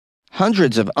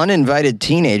Hundreds of uninvited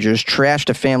teenagers trashed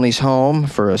a family's home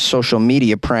for a social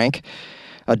media prank.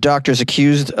 A doctor's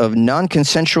accused of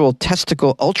non-consensual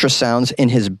testicle ultrasounds in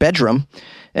his bedroom.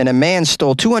 And a man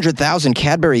stole 200,000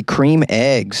 Cadbury cream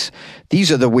eggs.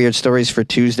 These are the weird stories for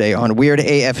Tuesday on Weird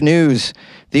AF News,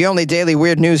 the only daily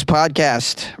weird news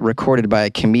podcast recorded by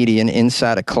a comedian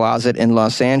inside a closet in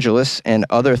Los Angeles and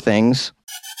other things.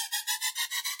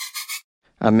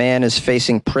 A man is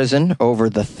facing prison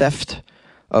over the theft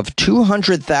of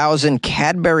 200,000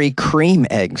 Cadbury cream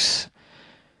eggs.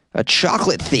 A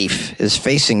chocolate thief is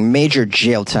facing major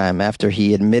jail time after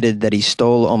he admitted that he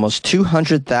stole almost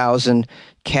 200,000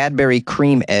 Cadbury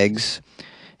cream eggs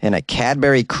in a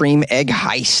Cadbury cream egg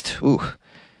heist. Ooh,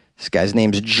 this guy's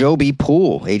name's Joby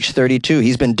Poole, age 32.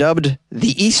 He's been dubbed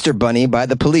the Easter Bunny by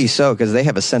the police, because they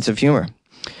have a sense of humor.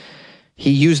 He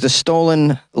used a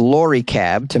stolen lorry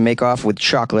cab to make off with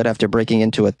chocolate after breaking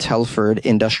into a Telford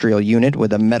industrial unit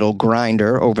with a metal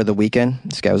grinder over the weekend.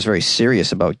 This guy was very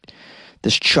serious about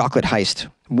this chocolate heist.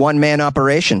 One-man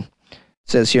operation. It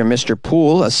says here, Mr.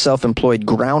 Poole, a self-employed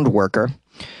ground worker,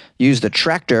 used a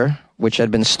tractor, which had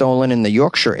been stolen in the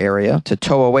Yorkshire area, to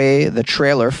tow away the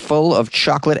trailer full of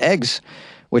chocolate eggs,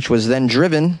 which was then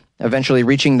driven, eventually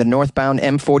reaching the northbound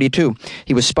M42.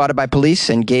 He was spotted by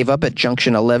police and gave up at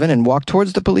Junction 11 and walked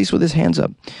towards the police with his hands up.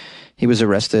 He was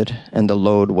arrested, and the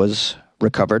load was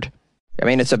recovered. I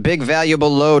mean, it's a big,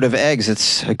 valuable load of eggs.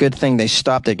 It's a good thing they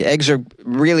stopped it. Eggs are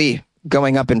really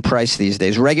going up in price these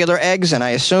days. Regular eggs, and I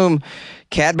assume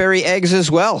Cadbury eggs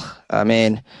as well. I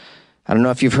mean, I don't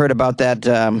know if you've heard about that.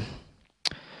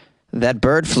 That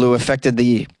bird flu affected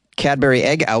the Cadbury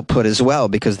egg output as well,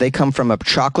 because they come from a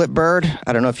chocolate bird.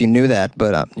 I don't know if you knew that,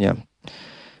 but yeah,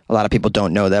 a lot of people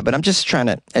don't know that. But I'm just trying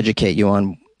to educate you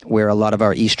on where a lot of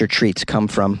our Easter treats come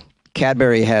from.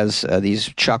 Cadbury has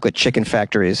these chocolate chicken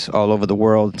factories all over the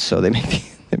world, so they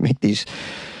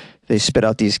spit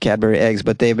out these Cadbury eggs.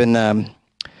 But they've been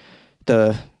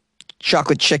the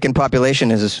chocolate chicken population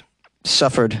has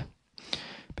suffered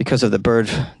because of the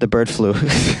bird flu.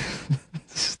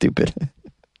 Stupid.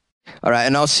 All right,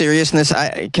 in all seriousness,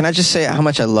 can I just say how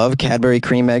much I love Cadbury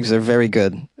cream eggs? They're very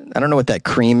good. I don't know what that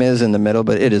cream is in the middle,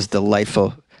 but it is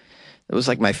delightful. It was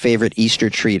like my favorite Easter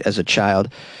treat as a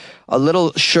child. A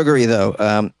little sugary, though.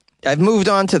 I've moved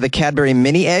on to the Cadbury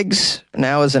mini eggs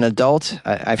now as an adult.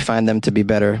 I find them to be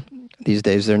better these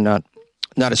days. They're not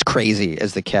as crazy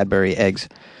as the Cadbury eggs.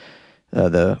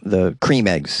 The cream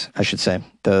eggs, I should say.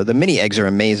 The mini eggs are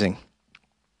amazing.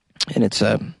 And it's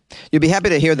you'll be happy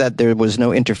to hear that there was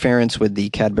no interference with the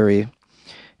Cadbury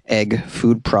egg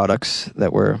food products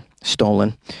that were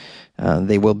stolen.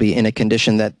 They will be in a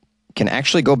condition that can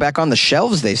actually go back on the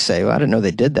shelves, they say. Well, I didn't know they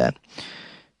did that.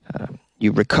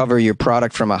 You recover your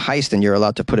product from a heist and you're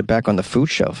allowed to put it back on the food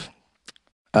shelf.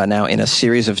 Now, in a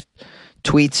series of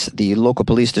tweets, the local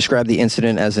police described the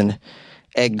incident as an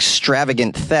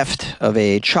extravagant theft of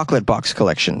a chocolate box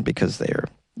collection, because they are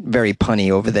very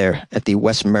punny over there at the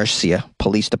West Mercia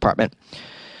Police Department.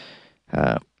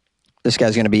 This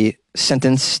guy's going to be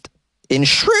sentenced in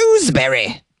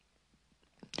Shrewsbury.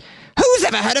 Who's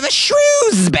ever heard of a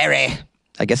Shrewsbury?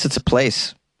 I guess it's a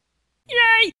place.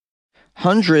 Yay!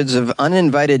 Hundreds of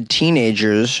uninvited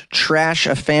teenagers trash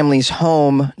a family's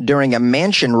home during a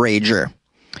mansion rager.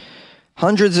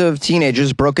 Hundreds of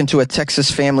teenagers broke into a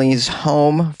Texas family's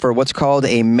home for what's called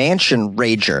a mansion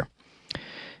rager.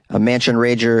 A mansion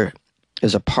rager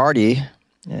is a party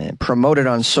promoted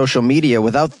on social media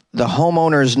without the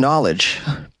homeowner's knowledge.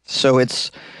 So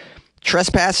it's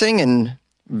trespassing and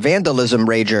vandalism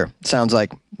rager, sounds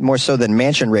like, more so than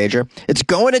mansion rager. It's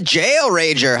going to jail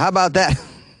rager. How about that?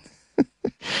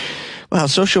 Wow,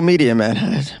 social media,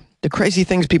 man. The crazy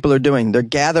things people are doing. They're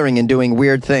gathering and doing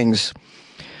weird things.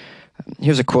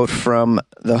 Here's a quote from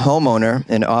the homeowner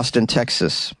in Austin,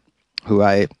 Texas, who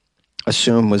I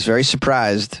assume was very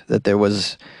surprised that there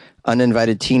was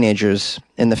uninvited teenagers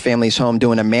in the family's home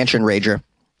doing a mansion rager.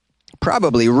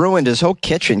 Probably ruined his whole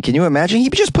kitchen. Can you imagine? He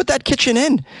just put that kitchen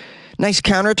in. Nice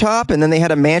countertop, and then they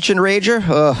had a mansion rager.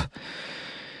 Ugh.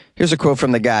 Here's a quote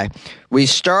from the guy. We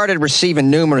started receiving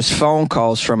numerous phone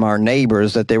calls from our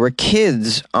neighbors that there were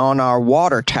kids on our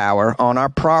water tower on our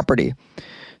property.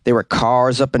 There were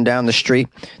cars up and down the street.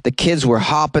 The kids were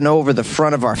hopping over the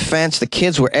front of our fence. The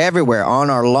kids were everywhere on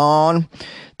our lawn.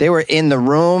 They were in the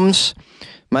rooms.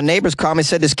 My neighbors called me and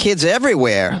said, there's kids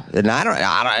everywhere. And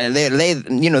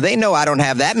they know I don't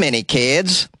have that many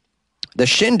kids. The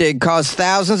shindig caused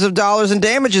thousands of dollars in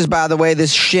damages, by the way,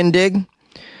 this shindig.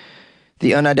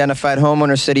 The unidentified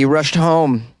homeowner said he rushed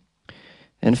home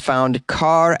and found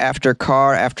car after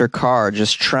car after car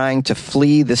just trying to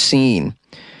flee the scene.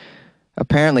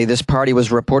 Apparently, this party was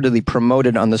reportedly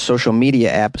promoted on the social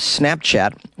media app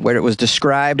Snapchat, where it was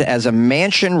described as a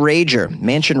mansion rager.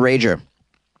 Mansion rager.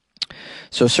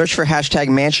 So search for hashtag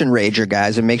mansion rager,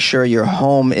 guys, and make sure your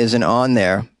home isn't on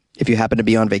there if you happen to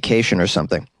be on vacation or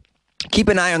something. Keep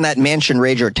an eye on that mansion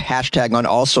rager hashtag on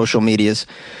all social medias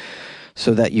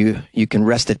so that you can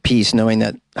rest at peace knowing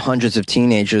that hundreds of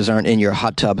teenagers aren't in your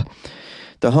hot tub.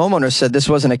 The homeowner said this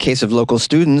wasn't a case of local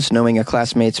students knowing a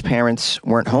classmate's parents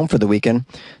weren't home for the weekend.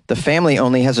 The family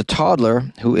only has a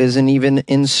toddler who isn't even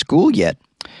in school yet.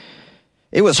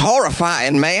 It was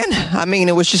horrifying, man. I mean,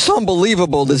 it was just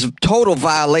unbelievable, this total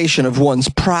violation of one's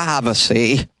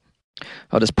privacy.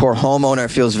 Oh, this poor homeowner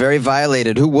feels very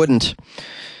violated. Who wouldn't?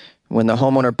 When the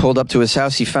homeowner pulled up to his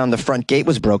house, he found the front gate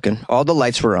was broken. All the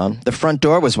lights were on. The front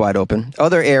door was wide open.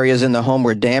 Other areas in the home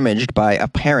were damaged by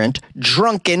apparent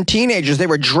drunken teenagers. They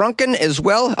were drunken as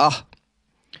well. Oh,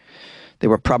 they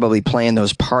were probably playing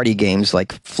those party games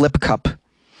like Flip Cup.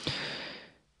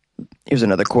 Here's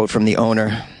another quote from the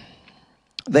owner.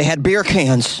 They had beer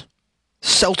cans,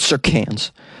 seltzer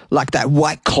cans, like that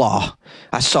White Claw.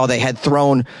 I saw they had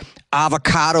thrown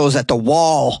avocados at the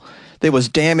wall. There was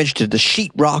damage to the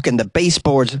sheetrock and the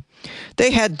baseboards. They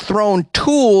had thrown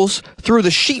tools through the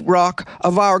sheetrock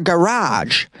of our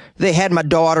garage. They had my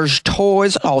daughter's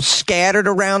toys all scattered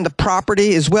around the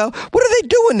property as well. What are they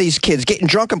doing, these kids? Getting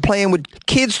drunk and playing with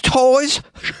kids' toys?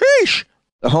 Sheesh.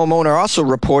 The homeowner also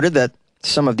reported that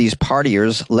some of these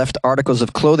partiers left articles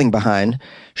of clothing behind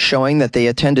showing that they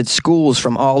attended schools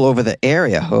from all over the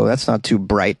area. Oh, that's not too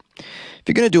bright. If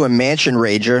you're going to do a mansion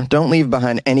rager, don't leave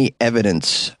behind any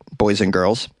evidence, boys and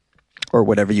girls, or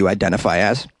whatever you identify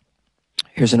as.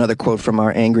 Here's another quote from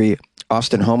our angry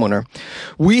Austin homeowner.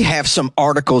 We have some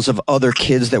articles of other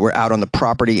kids that were out on the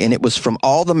property, and it was from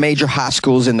all the major high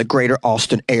schools in the greater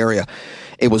Austin area.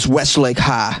 It was Westlake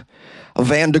High,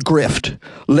 Vandergrift,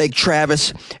 Lake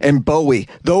Travis, and Bowie.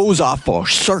 Those are for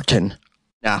certain.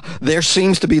 Now, there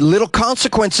seems to be little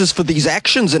consequences for these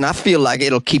actions, and I feel like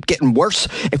it'll keep getting worse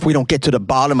if we don't get to the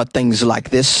bottom of things like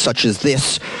this, such as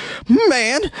this.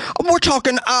 Man, we're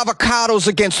talking avocados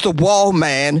against the wall,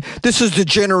 man. This is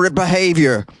degenerate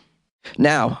behavior.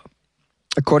 Now,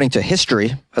 according to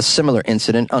history, a similar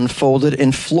incident unfolded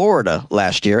in Florida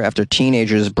last year after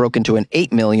teenagers broke into an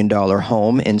 $8 million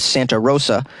home in Santa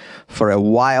Rosa for a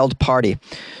wild party.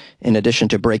 In addition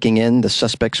to breaking in, the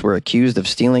suspects were accused of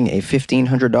stealing a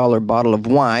 $1,500 bottle of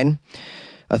wine,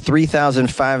 a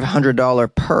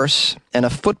 $3,500 purse, and a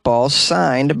football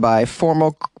signed by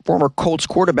former Colts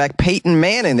quarterback Peyton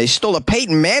Manning. They stole a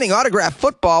Peyton Manning autographed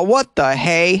football. What the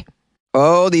hey?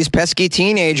 Oh, these pesky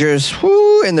teenagers,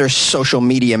 whoo, and their social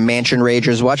media mansion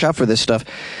ragers. Watch out for this stuff.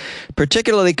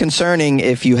 Particularly concerning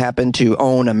if you happen to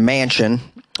own a mansion.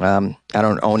 I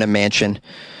don't own a mansion.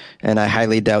 And I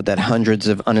highly doubt that hundreds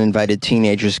of uninvited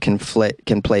teenagers can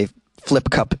play Flip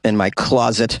Cup in my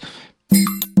closet.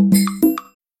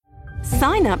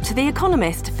 Sign up to The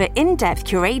Economist for in-depth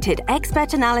curated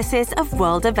expert analysis of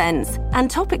world events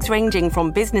and topics ranging from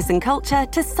business and culture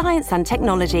to science and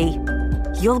technology.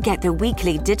 You'll get the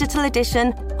weekly digital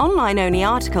edition, online-only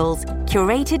articles,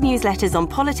 curated newsletters on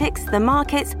politics, the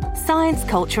markets, science,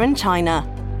 culture and China,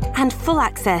 and full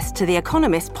access to The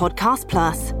Economist Podcast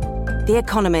Plus. The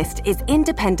Economist is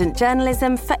independent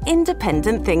journalism for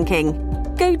independent thinking.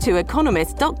 Go to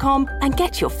economist.com and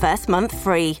get your first month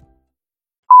free.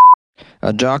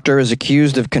 A doctor is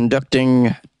accused of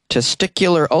conducting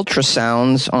testicular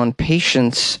ultrasounds on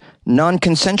patients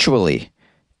non-consensually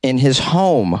in his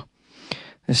home.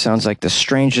 This sounds like the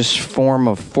strangest form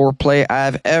of foreplay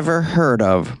I've ever heard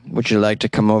of. Would you like to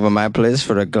come over my place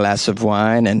for a glass of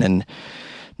wine and an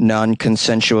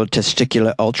non-consensual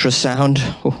testicular ultrasound?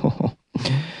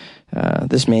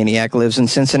 This maniac lives in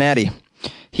Cincinnati.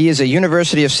 He is a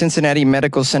University of Cincinnati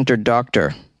Medical Center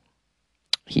doctor.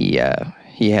 He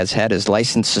has had his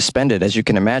license suspended, as you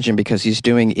can imagine, because he's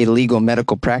doing illegal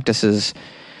medical practices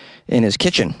in his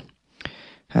kitchen.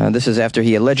 This is after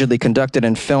he allegedly conducted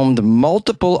and filmed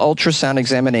multiple ultrasound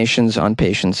examinations on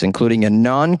patients, including a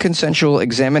non-consensual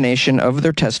examination of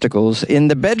their testicles in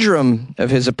the bedroom of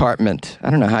his apartment. I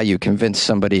don't know how you convince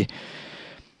somebody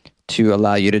to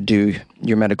allow you to do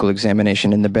your medical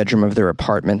examination in the bedroom of their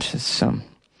apartment.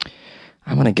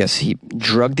 I want to guess he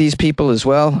drugged these people as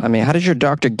well. I mean, how did your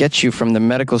doctor get you from the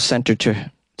medical center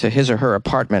to his or her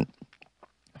apartment?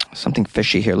 Something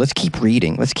fishy here. Let's keep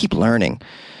reading. Let's keep learning.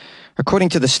 According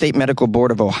to the State Medical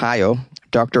Board of Ohio,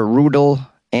 Dr. Rudel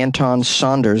Anton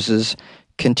Saunders'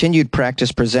 continued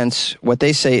practice presents what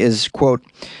they say is, quote,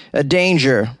 a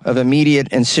danger of immediate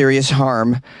and serious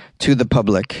harm to the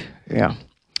public. Yeah,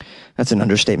 that's an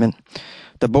understatement.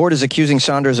 The board is accusing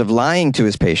Saunders of lying to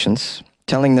his patients,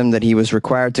 telling them that he was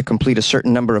required to complete a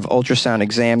certain number of ultrasound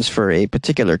exams for a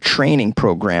particular training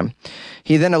program.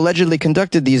 He then allegedly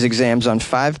conducted these exams on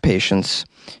 5 patients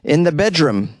in the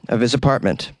bedroom of his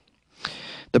apartment.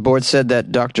 The board said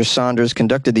that Dr. Saunders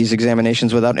conducted these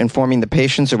examinations without informing the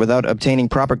patients or without obtaining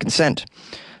proper consent.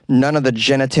 None of the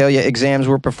genitalia exams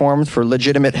were performed for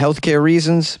legitimate healthcare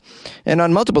reasons, and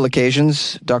on multiple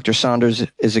occasions, Dr. Saunders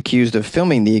is accused of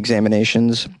filming the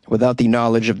examinations without the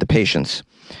knowledge of the patients.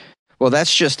 Well,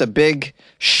 that's just a big,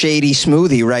 shady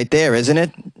smoothie right there, isn't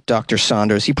it, Dr.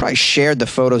 Saunders? He probably shared the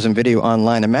photos and video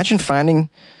online. Imagine finding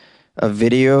a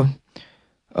video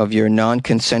of your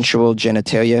non-consensual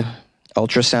genitalia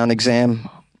ultrasound exam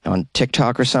on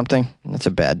TikTok or something. That's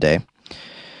a bad day.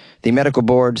 The medical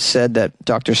board said that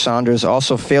Dr. Saunders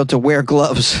also failed to wear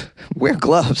gloves. Wear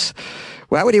gloves?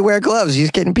 Why would he wear gloves? He's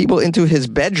getting people into his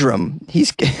bedroom.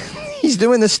 He's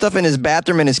doing this stuff in his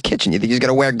bathroom and his kitchen. You think he's going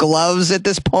to wear gloves at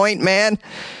this point, man?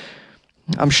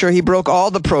 I'm sure he broke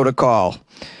all the protocol.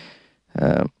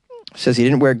 Says he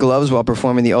didn't wear gloves while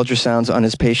performing the ultrasounds on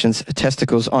his patient's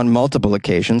testicles on multiple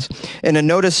occasions. In a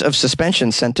notice of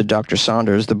suspension sent to Dr.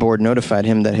 Saunders, the board notified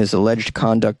him that his alleged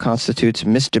conduct constitutes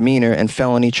misdemeanor and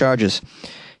felony charges.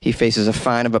 He faces a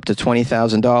fine of up to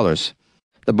 $20,000.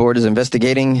 The board is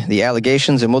investigating the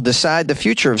allegations and will decide the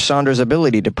future of Saunders'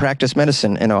 ability to practice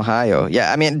medicine in Ohio.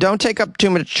 Yeah, I mean, don't take up too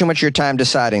much of your time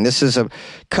deciding. This is a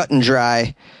cut and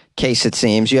dry case, it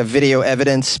seems. You have video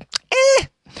evidence.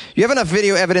 You have enough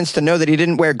video evidence to know that he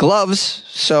didn't wear gloves,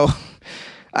 so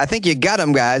I think you got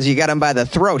him, guys. You got him by the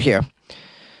throat here.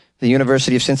 The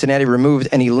University of Cincinnati removed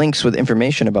any links with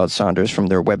information about Saunders from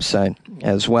their website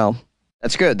as well.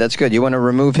 That's good. That's good. You want to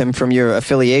remove him from your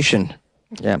affiliation.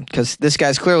 Yeah, because this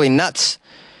guy's clearly nuts.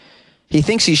 He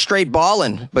thinks he's straight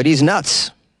balling, but he's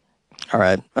nuts. All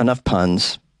right, enough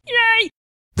puns. Yay!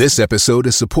 This episode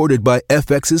is supported by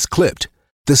FX's Clipped,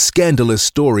 the scandalous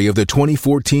story of the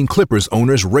 2014 Clippers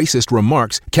owner's racist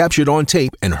remarks captured on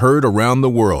tape and heard around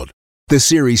the world. The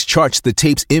series charts the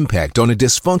tape's impact on a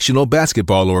dysfunctional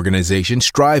basketball organization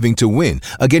striving to win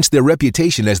against their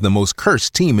reputation as the most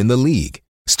cursed team in the league.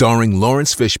 Starring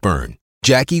Lawrence Fishburne,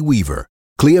 Jackie Weaver,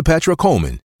 Cleopatra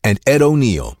Coleman, and Ed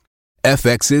O'Neill.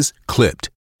 FX's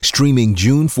Clipped, streaming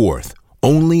June 4th,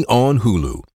 only on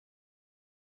Hulu.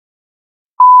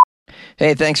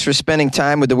 Hey, thanks for spending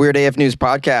time with the Weird AF News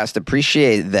podcast.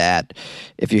 Appreciate that.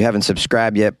 If you haven't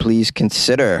subscribed yet, please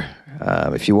consider.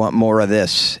 If you want more of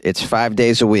this, it's 5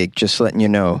 days a week, just letting you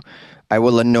know. I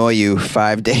will annoy you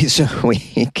 5 days a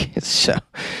week. So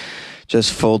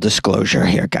just full disclosure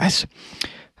here, guys.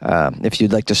 If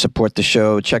you'd like to support the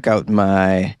show, check out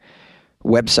my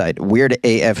website,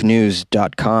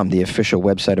 weirdafnews.com, the official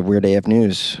website of Weird AF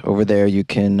News. Over there, you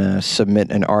can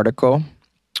submit an article.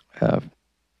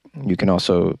 You can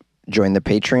also join the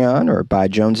Patreon or buy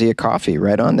Jonesy a coffee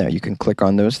right on there. You can click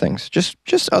on those things. Just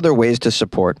other ways to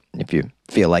support if you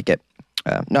feel like it.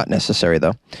 Not necessary,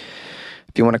 though.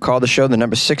 If you want to call the show, the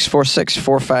number is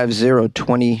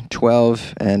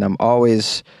 646-450-2012, and I'm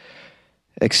always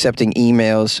accepting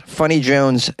emails,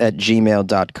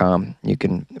 funnyjones@gmail.com. You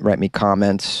can write me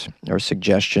comments or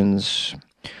suggestions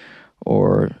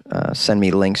or send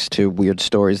me links to weird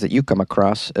stories that you come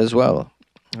across as well.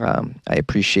 I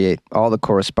appreciate all the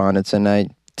correspondence, and I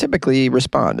typically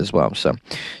respond as well. So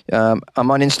I'm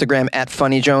on Instagram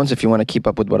 @FunnyJones if you want to keep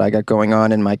up with what I got going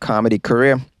on in my comedy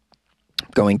career. I'm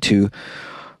going to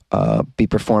be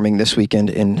performing this weekend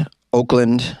in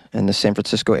Oakland and the San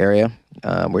Francisco area.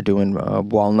 We're doing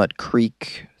Walnut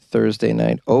Creek Thursday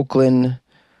night. Oakland,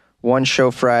 1 show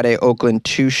Friday. Oakland,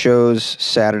 2 shows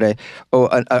Saturday. Oh,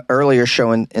 an earlier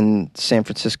show in San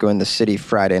Francisco in the city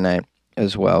Friday night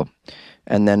as well.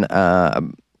 And then I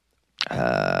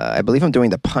believe I'm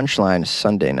doing the Punchline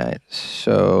Sunday night.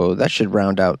 So that should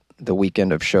round out the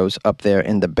weekend of shows up there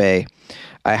in the Bay.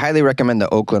 I highly recommend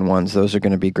the Oakland ones. Those are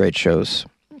going to be great shows.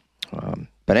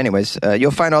 But anyways, you'll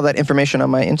find all that information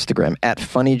on my Instagram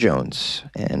 @FunnyJones.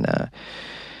 And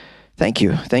thank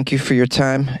you. Thank you for your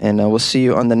time. And we'll see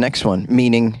you on the next one,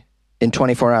 meaning in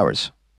 24 hours.